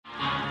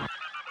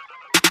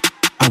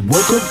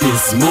woke up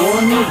this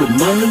morning with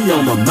money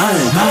on my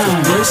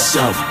mind. Fresh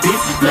off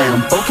it, now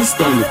I'm focused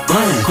on the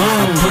grind.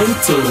 I pray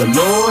to the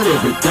Lord,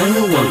 everything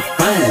will work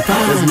fine.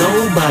 There's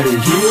nobody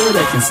here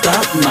that can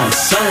stop my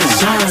shine.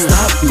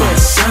 Stop my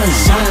shine,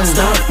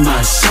 stop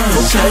my shine.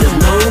 Okay, there's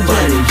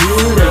nobody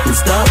here that can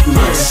stop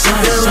my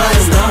shine.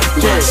 Stop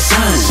my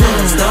shine,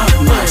 stop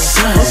my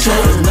shine. Okay,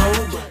 there's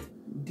nobody.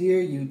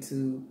 Dear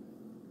YouTube,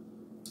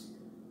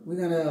 we're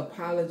gonna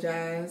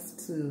apologize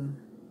to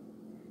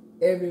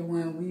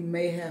everyone we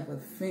may have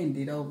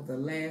offended over the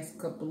last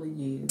couple of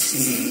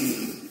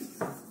years.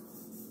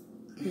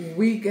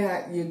 We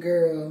got your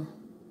girl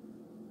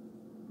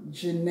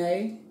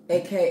Janae,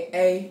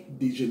 aka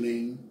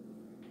Janine.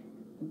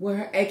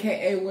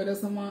 AKA what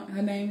is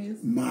her name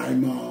is? My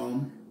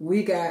mom.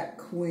 We got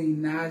Queen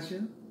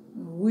NAIJA.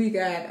 We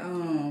got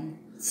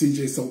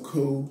CJ So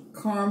Cool.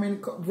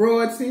 Carmen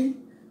Royalty.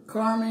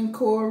 Carmen,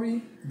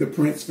 Corey. The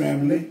Prince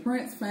family. The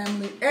Prince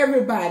family.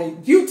 Everybody.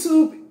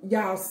 YouTube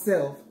y'all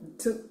self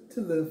to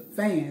the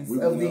fans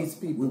of these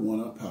people. We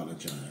want to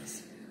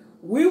apologize.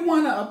 We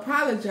want to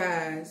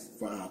apologize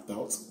for our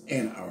thoughts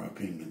and our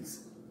opinions.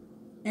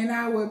 And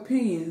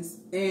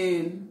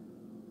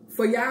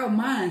for y'all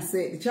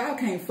mindset that y'all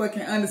can't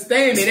fucking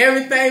understand that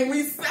everything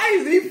we say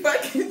is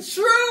fucking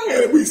true.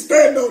 And we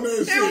stand on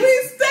that shit. And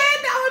we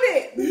stand on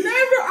it.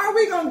 Never are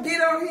we going to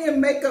get on here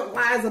and make up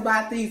lies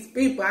about these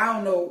people. I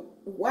don't know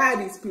why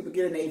these people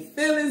get in their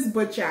feelings,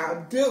 but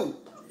y'all do.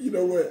 You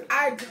know what?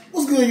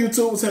 What's good,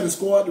 YouTube? What's happening,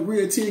 squad? The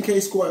real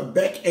TNK squad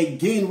back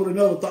again with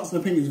another Thoughts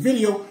and Opinions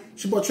video.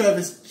 It's your boy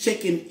Travis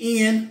checking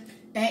in.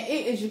 And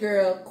it is your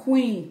girl,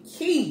 Queen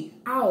Key,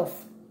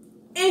 off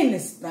in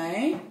this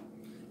thing.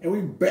 And we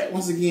back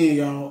once again,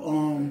 y'all.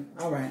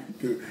 All right.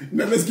 Good.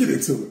 Now let's get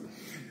into it.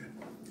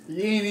 You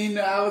didn't even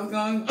know I was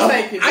going to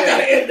take it. I got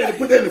to edit that and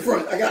put that in the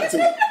front. I got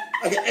to.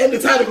 And the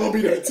title going to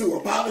be there too.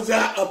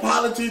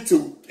 Apology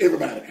to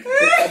everybody.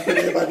 I'm putting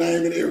everybody's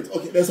name in everything.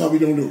 Okay, that's how we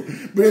don't do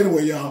it. But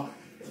anyway, y'all.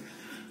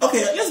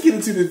 Okay, let's get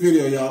into this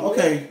video, y'all.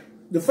 Okay,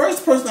 the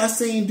first person I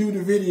seen do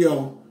the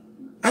video,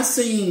 I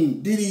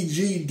seen Diddy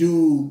G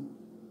do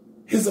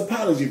his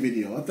apology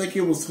video. I think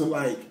it was to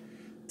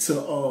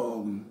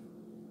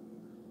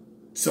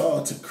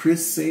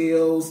Chris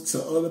Sales,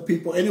 to other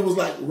people, and it was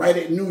like right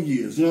at New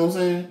Year's, you know what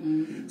I'm saying?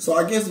 Mm-hmm. So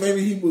I guess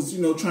maybe he was,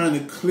 trying to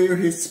clear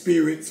his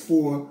spirits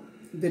for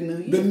the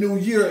new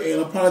year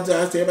and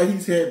apologize to everybody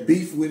he's had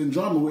beef with and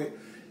drama with.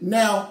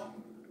 Now,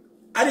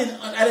 I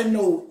didn't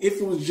know if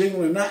it was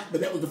genuine or not,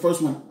 but that was the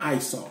first one I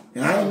saw.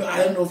 And I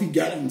didn't know if he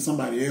got it from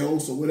somebody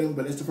else or whatever,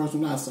 but that's the first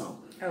one I saw.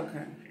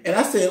 Okay. And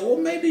I said, well,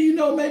 maybe,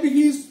 maybe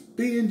he's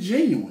being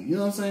genuine, you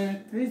know what I'm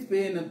saying? He's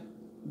being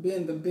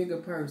the bigger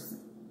person.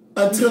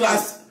 Until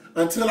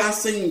I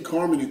seen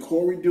Carmen and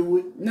Corey do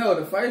it. No,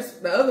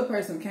 the other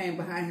person came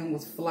behind him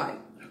was Flight.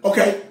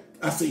 Okay,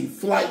 I seen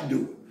Flight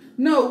do it.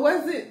 No,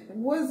 was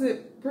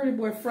it Pretty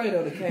Boy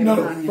Fredo that came behind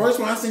him? No, the first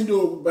one I seen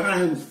do it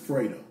behind him was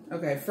Fredo.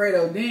 Okay,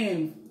 Fredo.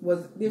 Then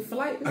did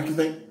Flight do it? I can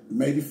think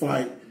maybe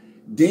Flight.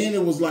 Then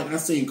it was like I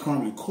seen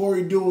Carmen and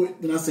Corey do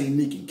it. Then I seen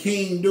Nick and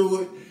King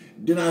do it.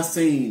 Then I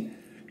seen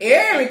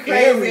Eric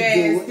crazy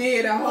ass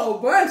did a whole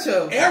bunch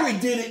of them. Eric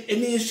did it,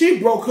 and then she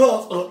broke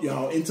hers up,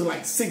 y'all, into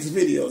like 6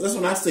 videos. That's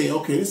when I say,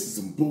 okay, this is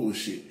some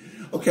bullshit.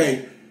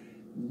 Okay,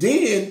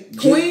 then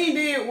Queen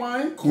did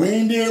one.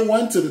 Queen did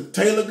one to the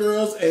Taylor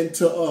girls and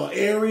to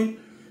Eric.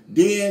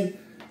 Then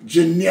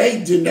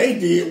Janae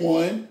did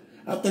one.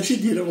 I think she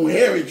did it on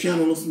Eric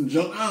channel or some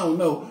junk. I don't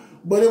know,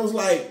 but it was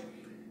like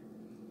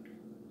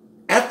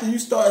after you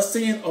start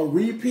seeing a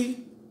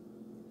repeat,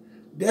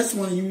 that's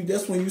when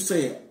you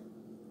say,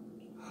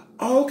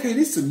 oh, okay,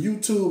 this is some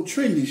YouTube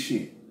trendy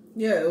shit.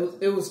 Yeah,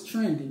 it was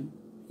trendy.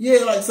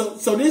 Yeah, like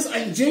so this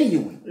ain't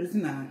genuine. It's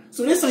not.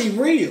 So this ain't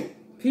real.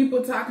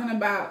 People talking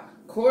about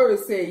Corey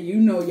said,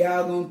 y'all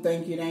gonna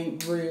think it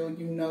ain't real,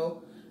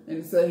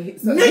 and so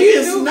it's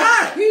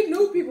not. He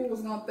knew people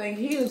was gonna think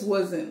his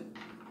wasn't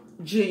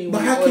genuine.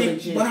 But how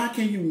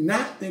can you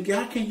not think?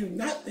 How can you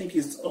not think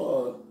it's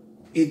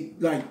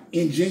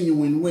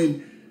ingenuine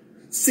when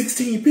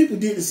 16 people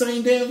did the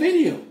same damn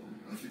video?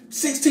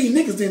 16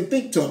 niggas didn't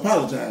think to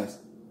apologize.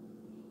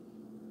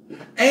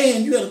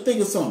 And you got to think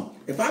of something.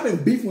 If I've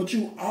been beefing with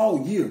you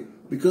all year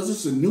because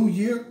it's a new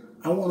year,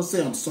 I want to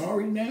say I'm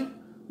sorry now.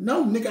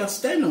 No, nigga, I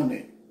stand on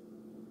that.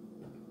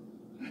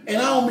 And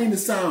I don't mean to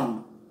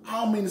sound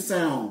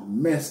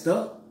messed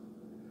up,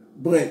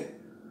 but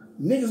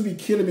niggas be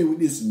killing me with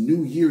this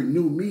new year,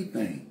 new me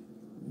thing.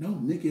 No,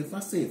 nigga, if I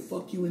said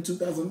fuck you in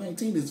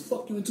 2019, it's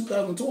fuck you in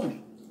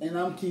 2020. And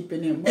I'm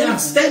keeping it moving. And I'm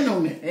standing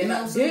on that. And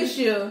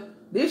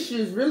this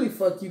year's really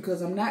fuck you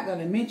because I'm not going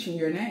to mention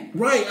your name.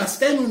 Right, I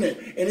stand on that.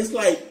 And it's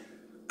like,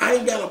 I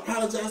ain't got to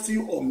apologize to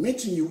you or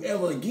mention you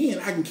ever again.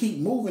 I can keep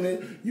moving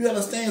it. You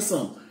understand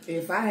something?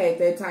 If I had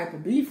that type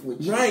of beef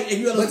with you. Right, and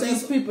you understand. But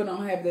these people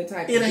don't have that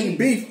type of beef. It ain't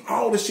beef.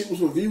 All the shit was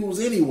for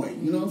views anyway.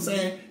 You know what I'm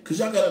saying? Because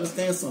y'all got to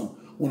understand something.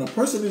 When a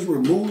person is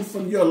removed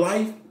from your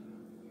life,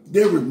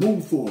 they're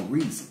removed for a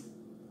reason.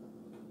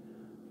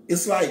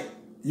 It's like,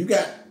 you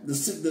got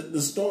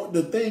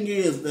the thing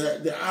is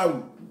that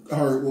I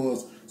heard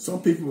was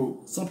Some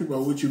people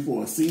are with you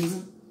for a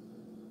season.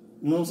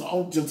 You know what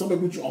I'm saying? Some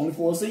people with you only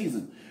for a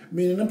season.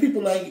 Meaning them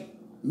people like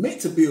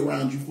meant to be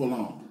around you for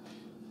long.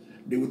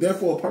 They were there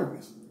for a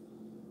purpose.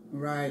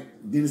 Right.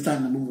 Then it's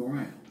time to move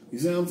around. You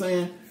see what I'm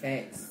saying?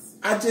 Facts.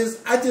 I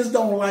just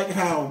don't like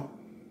how,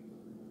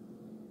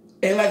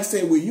 and like I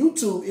said, with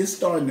YouTube,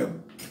 it's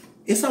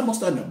almost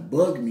starting to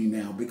bug me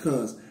now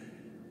because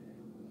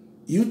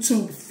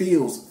YouTube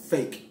feels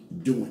fake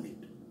doing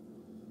it.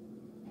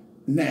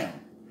 Now.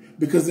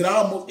 Because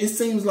it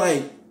seems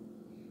like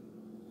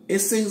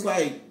it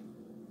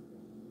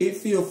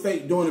feels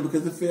fake doing it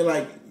because it feel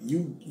like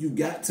you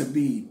got to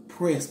be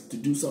pressed to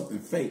do something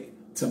fake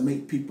to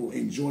make people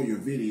enjoy your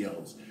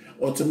videos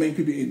or to make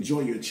people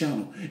enjoy your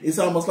channel. It's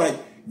almost like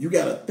you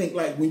got to think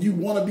like when you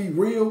want to be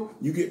real,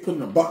 you get put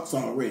in a box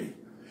already.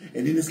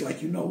 And then it's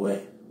like, you know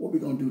what we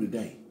going to do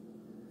today?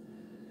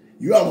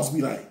 You almost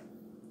be like,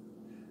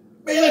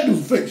 man, I do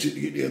some fake shit to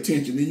get their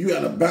attention. Then you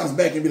got to bounce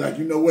back and be like,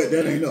 you know what,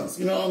 that ain't us.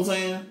 You know what I'm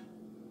saying?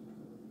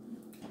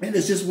 And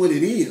it's just what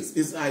it is.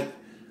 It's like,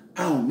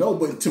 I don't know,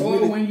 but to or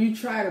really, when you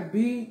try to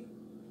be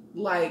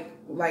like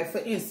for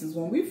instance,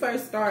 when we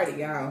first started,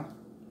 y'all,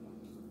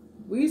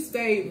 we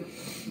stayed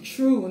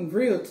true and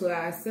real to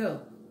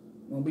ourselves.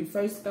 When we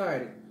first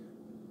started,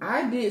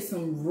 I did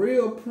some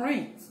real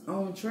pranks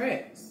on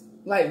tracks,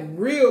 like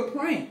real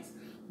pranks.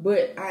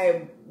 But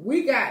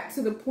we got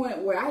to the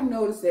point where I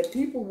noticed that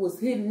people was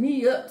hitting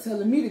me up,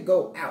 telling me to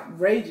go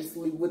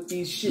outrageously with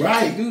these shit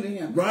to do to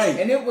him. Right.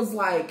 And it was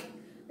like,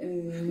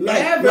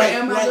 never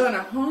am I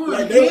gonna harm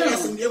him. They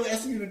were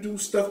asking you to do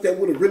stuff that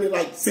would have really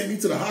like sent me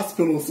to the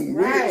hospital or some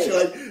weird shit,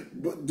 like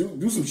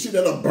do some shit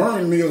that'll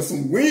burn me or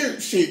some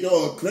weird shit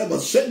or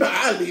clever shut my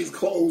eyelids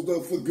closed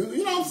up for good.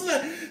 You know what I'm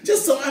saying?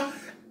 Just so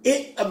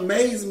it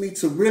amazed me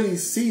to really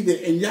see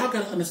that. And y'all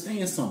gotta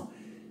understand something.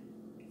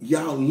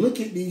 Y'all look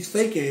at these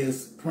fake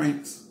ass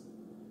pranks,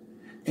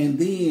 and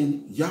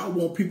then y'all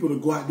want people to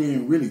go out there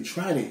and really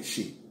try that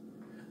shit.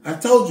 I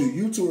told you,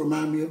 YouTube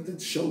remind me of the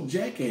show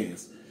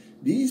Jackass.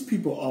 These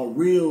people are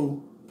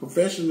real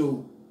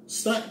professional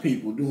stunt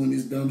people doing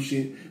this dumb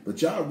shit, but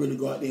y'all really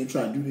go out there and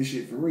try to do this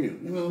shit for real.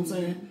 You know what I'm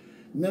saying?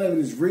 None of it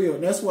is real.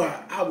 And that's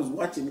why I was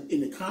watching in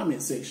the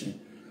comment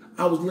section.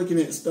 I was looking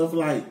at stuff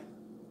like,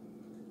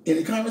 in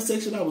the comment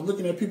section, I was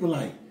looking at people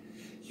like,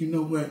 you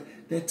know what?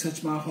 That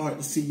touched my heart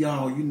to see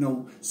y'all, you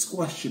know,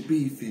 squash your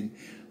beef and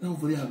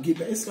over there get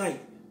back. It's like,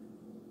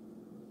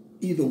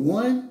 either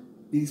one,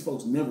 these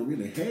folks never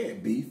really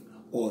had beef,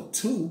 or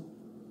two,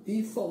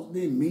 these folks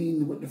didn't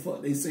mean what the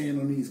fuck they saying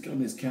on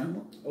this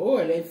camera.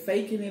 Or they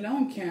faking it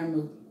on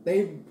camera.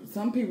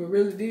 Some people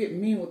really did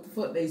mean what the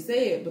fuck they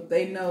said, but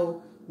they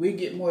know we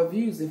get more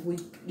views if we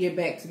get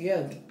back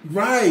together.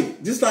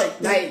 Right. Just like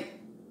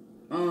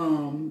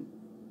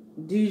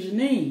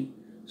Dejanine.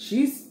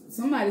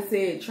 Somebody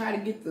said try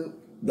to get the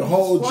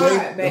whole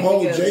together.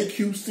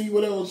 JQC,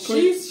 whatever.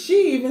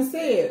 She even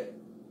said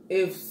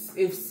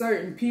if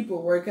certain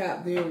people work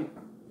out, then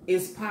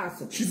it's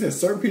possible. She said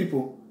certain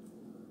people,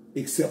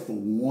 except for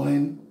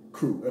one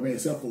crew. I mean,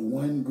 except for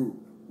one group,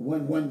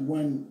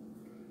 one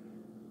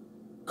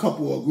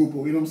couple or group.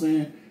 You know what I'm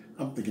saying?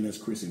 I'm thinking that's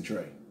Chris and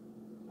Trey.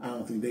 I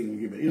don't think they're gonna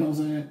give it. You know what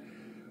I'm saying?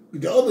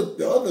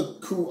 The other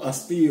crew are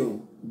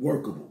still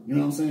workable. You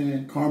know what I'm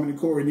saying? Carmen and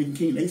Corey, Nick and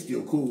King, they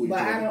still cool with each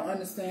other. But I don't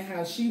understand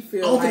how she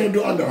feels. I don't think they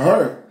do under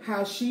her.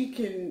 How she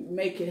can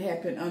make it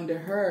happen under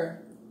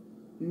her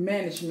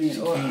management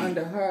or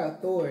under her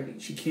authority.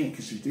 She can't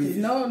because she did.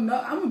 No, I'm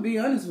gonna be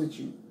honest with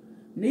you.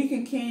 Nick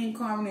and King,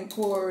 Carmen and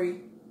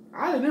Corey,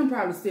 all of them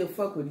probably still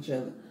fuck with each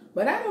other.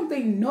 But I don't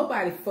think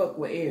nobody fuck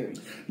with Ari.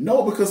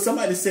 No, because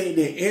somebody said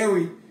that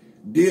Ari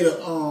did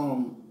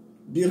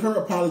her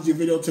apology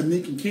video to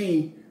Nick and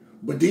King,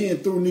 but then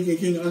threw Nick and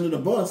King under the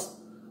bus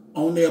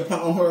on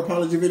her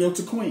apology video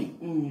to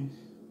Queen.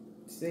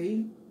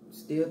 See,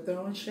 still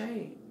throwing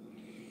shade.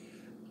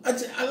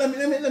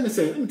 Let me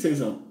tell you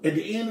something. At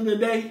the end of the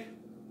day,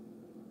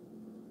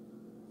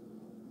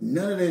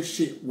 none of that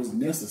shit was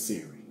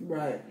necessary.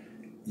 Right.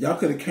 Y'all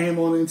could have came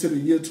on into the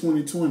year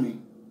 2020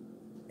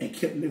 and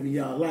kept living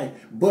y'all life,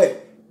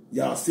 but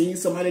y'all seen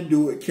somebody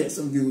do it, catch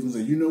some views, and say,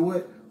 you know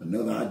what?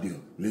 Another idea.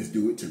 Let's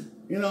do it too.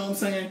 You know what I'm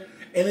saying?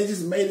 And it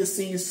just made it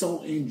seem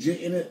so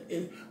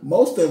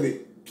most of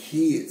it,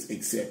 kids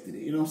accepted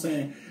it. You know what I'm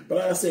saying? But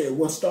like I said,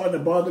 what's starting to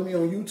bother me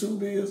on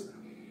YouTube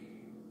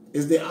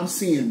is that I'm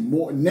seeing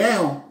more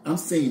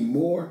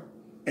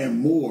and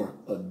more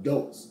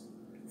adults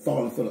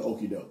falling for the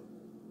okie doke.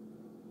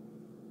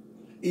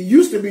 It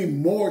used to be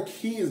more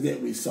kids that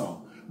we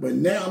saw, but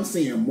now I'm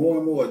seeing more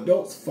and more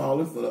adults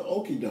falling for the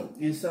okie doke.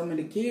 And some of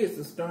the kids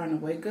are starting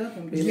to wake up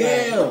and be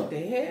like, what the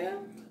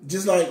hell?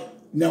 Just like,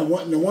 now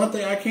the one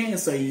thing I can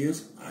say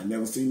is, I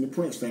never seen the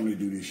Prince family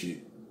do this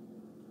shit.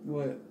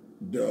 What?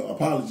 The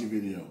apology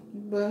video.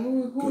 But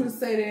who to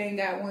say they ain't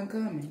got one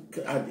coming?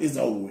 It's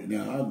over with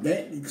now.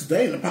 Because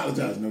they ain't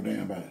apologizing no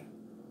damn body.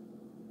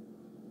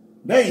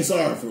 They ain't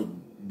sorry for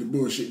the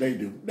bullshit they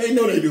do. They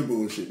know they do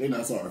bullshit. They're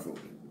not sorry for it.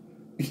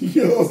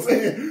 You know what I'm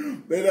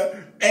saying?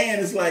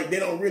 And it's like they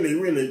don't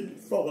really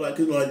fuck like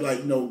you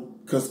know,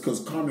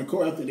 cause Carmen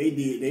Corey, I think they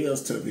did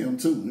theirs to them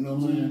too. You know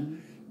what I'm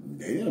saying?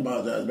 They didn't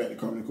apologize back to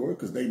Carmen Corey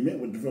because they meant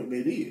what the fuck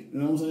they did. You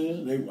know what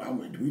I'm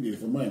saying? We did it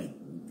for money.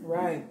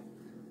 Right.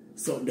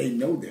 So they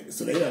know that.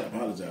 So they not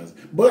apologizing.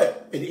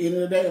 But at the end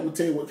of the day, I'm gonna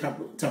tell you what type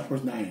of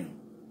person I am.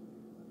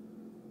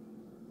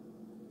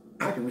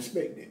 I can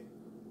respect that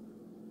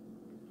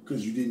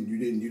because you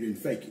didn't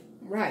fake it.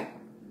 Right.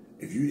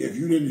 If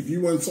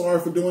you wasn't sorry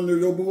for doing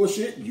your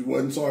bullshit, you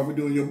wasn't sorry for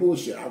doing your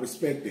bullshit. I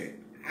respect that.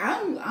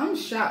 I'm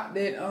shocked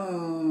that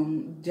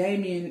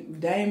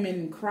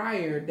Damien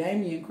Cryer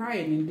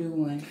didn't do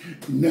one.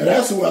 Now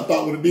that's who I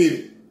thought would have did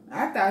it.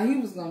 I thought he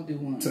was gonna do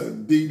one. To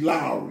D.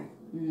 Lowry.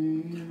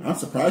 Mm-hmm. I'm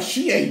surprised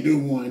she ain't do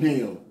one.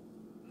 Hell,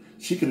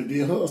 she could have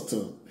did hers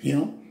to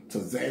him, to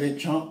Zadie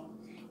Chunk,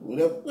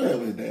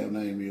 whatever his damn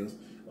name is.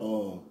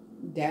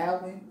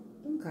 Dalvin.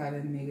 Don't call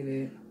that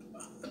nigga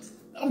that.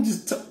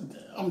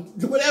 I'm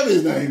whatever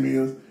his name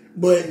is.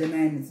 But the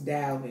name is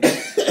Dalvin.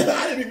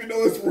 I didn't even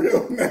know his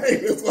real name.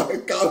 That's why I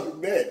called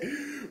him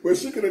that. But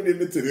she could have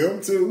did it to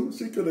them too.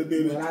 She could have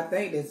did it. Well, I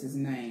think that's his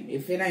name.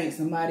 If it ain't,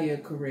 somebody will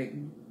correct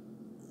me.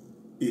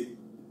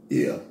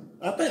 Yeah,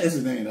 I think that's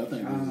his name. I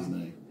think that's his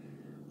name.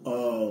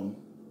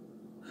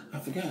 I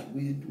forgot.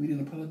 We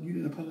didn't apologize. You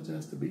didn't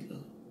apologize to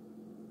B-Love.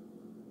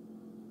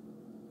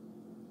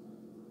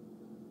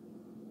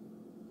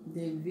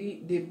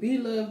 Did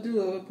B-Love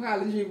do an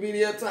apology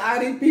video to all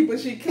these people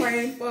she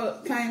came for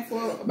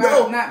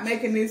about not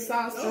making this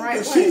sauce the right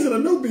way? She's in a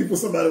new beef with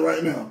somebody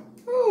right now.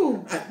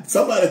 Who?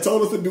 Somebody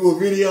told us to do a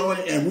video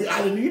and we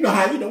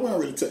don't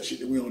really touch shit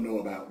that we don't know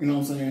about. You know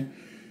what I'm saying?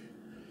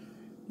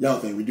 Y'all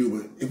think we do,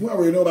 but if we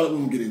already know about it, we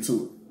won't get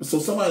into it. So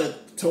somebody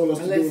told us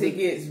to do it. Unless it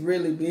gets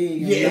really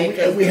big.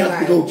 And we have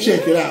to go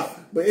check it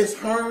out. But it's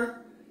her,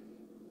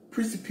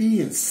 Prissy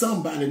P, and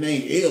somebody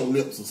named L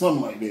Lips or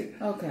something like that.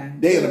 Okay.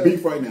 They're in a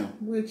beef right now.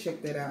 We'll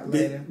check that out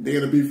later. They're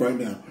in a beef right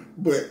now.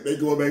 But they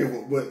going back and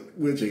forth. But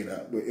we'll check it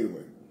out. But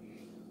anyway.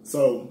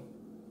 So,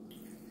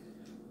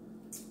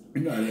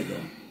 you know how that go.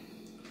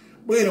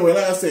 But anyway,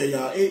 like I said,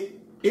 y'all,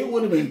 it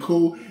would have been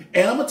cool.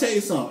 And I'm going to tell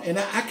you something. And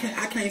I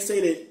can't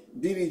say that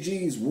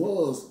DDG's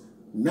was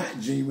not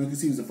genuine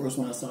because he was the first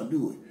one I saw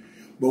do it.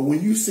 But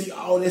when you see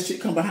all that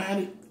shit come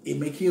behind it, it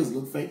make his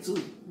look fake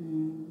too.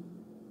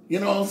 You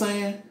know what I'm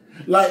saying?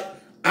 Like,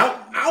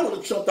 I would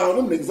have chucked all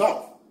them niggas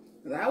off.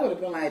 I would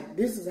have been like,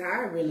 this is how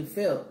I really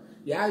felt.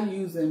 Y'all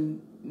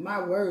using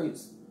my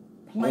words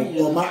plain.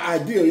 Or my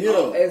idea,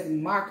 yeah. As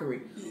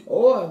mockery.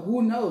 Or,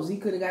 who knows, he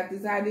could have got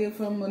this idea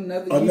from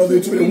another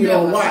YouTuber we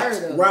don't watch.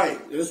 Of. Right.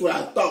 That's what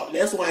I thought.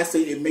 That's why I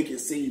say it make it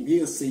seem,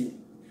 he'll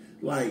seem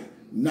like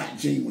not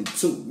genuine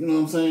too. You know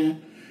what I'm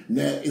saying?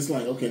 Now, it's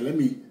like, okay, let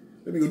me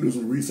go do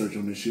some research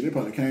on this shit. It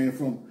probably came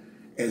from,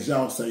 as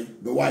y'all say,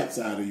 the white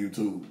side of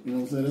YouTube. You know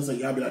what I'm saying? That's like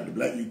y'all be like the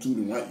black YouTube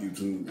and white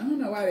YouTube. I don't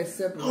know why they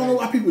separate. I don't know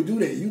why people do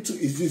that. YouTube,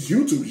 it's just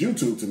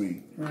YouTube to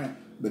me. Right.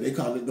 But they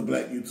call it the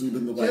black YouTube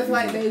and the white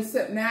YouTube. Just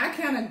like they now I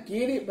kind of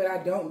get it, but I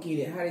don't get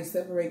it. How they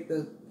separate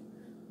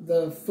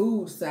the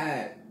food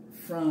side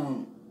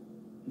from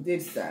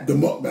this side. The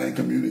mukbang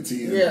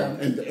community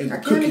and the I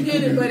cooking kind of get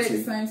community. it, but at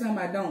the same time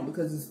I don't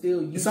because it's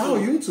still YouTube. It's all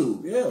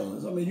YouTube,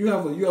 yeah. I mean, you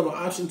have an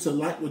option to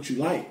like what you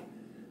like.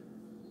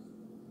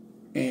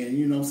 And,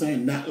 you know what I'm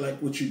saying, not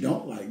like what you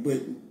don't like.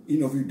 But, you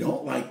know, if you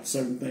don't like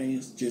certain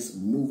things, just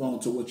move on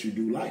to what you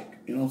do like.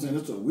 You know what I'm saying?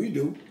 That's what we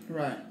do.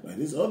 Right. Like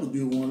this other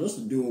dude wanted us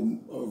to do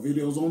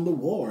videos on the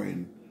war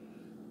and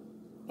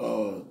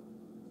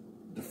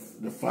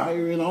the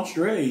fire in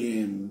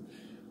Australia and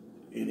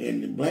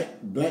the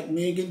black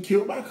men getting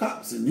killed by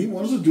cops. And he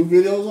wants us to do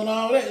videos on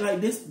all that.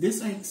 Like,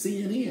 this ain't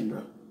CNN,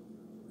 bro.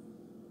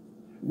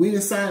 We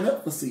didn't sign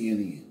up for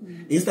CNN.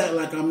 Mm-hmm. It's not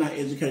like I'm not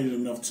educated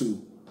enough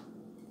to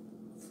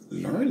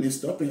learn this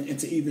stuff and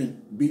to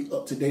even be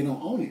up to date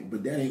on it.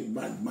 But that ain't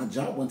my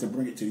job wasn't to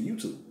bring it to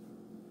YouTube.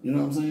 You know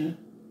what I'm saying?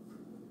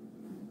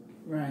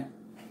 Right.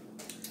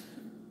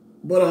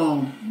 But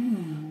I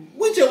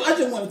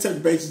just want to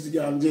touch bases to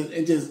y'all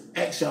and just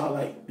ask y'all,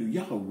 like, did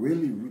y'all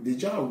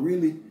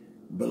really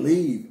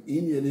believe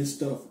any of this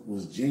stuff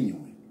was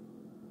genuine?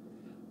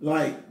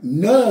 Like,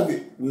 none of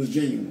it was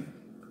genuine.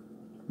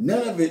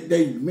 None of it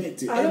they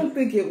meant it. I don't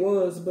think it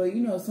was, but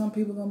you know, some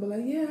people gonna be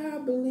like, yeah, I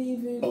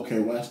believe it. Okay,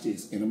 watch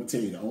this. And I'm gonna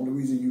tell you, the only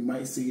reason you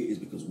might see it is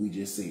because we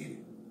just said it.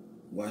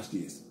 Watch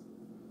this.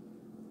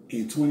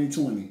 In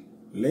 2020,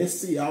 let's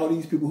see all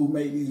these people who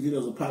made these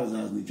videos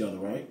apologizing to each other,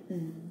 right?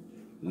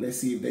 Mm-hmm.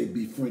 Let's see if they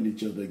befriend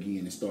each other again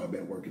and start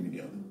back working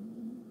together.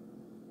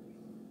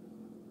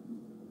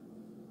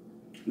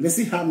 Let's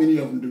see how many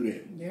of them do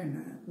that. They're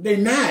not. They're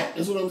not.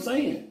 That's what I'm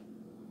saying.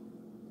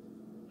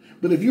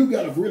 But if you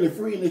got a really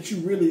friend that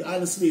you really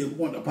honestly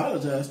want to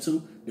apologize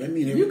to, that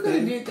means everything. You could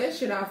have did that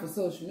shit off of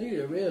social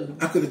media, really.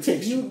 I could have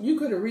texted you. You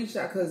could have reached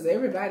out because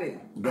everybody,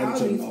 all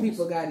these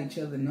people got each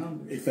other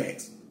numbers.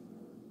 Facts.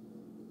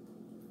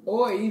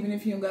 Or even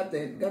if you got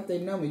their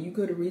number, you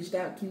could have reached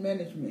out to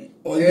management.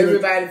 Or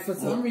everybody for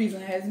some reason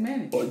has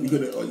management. Or you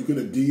could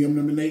have DM'd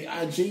them in their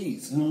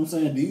IGs. You know what I'm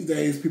saying? These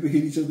days people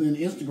hit each other in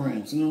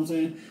Instagrams. You know what I'm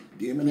saying?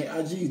 DM in their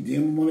IGs, DM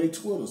them on their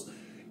Twitters.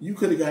 you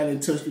could have got in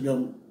touch with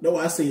them. No,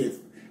 I say it,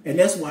 and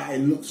that's why it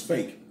looks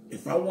fake.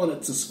 If I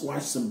wanted to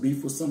squash some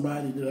beef with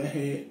somebody that I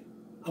had,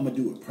 I'm gonna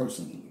do it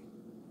personally.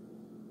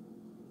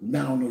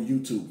 Not on no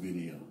YouTube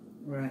video.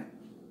 Right.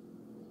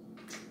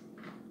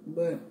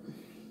 But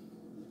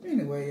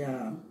anyway,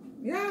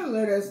 y'all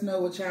let us know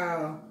what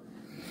y'all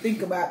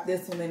think about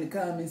this one in the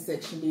comment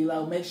section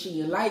below. Make sure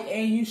you like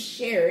and you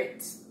share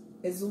it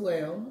as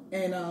well.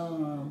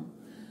 And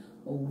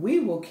we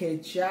will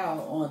catch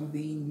y'all on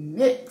the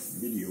next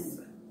video.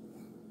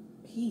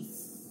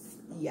 Peace,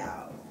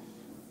 y'all.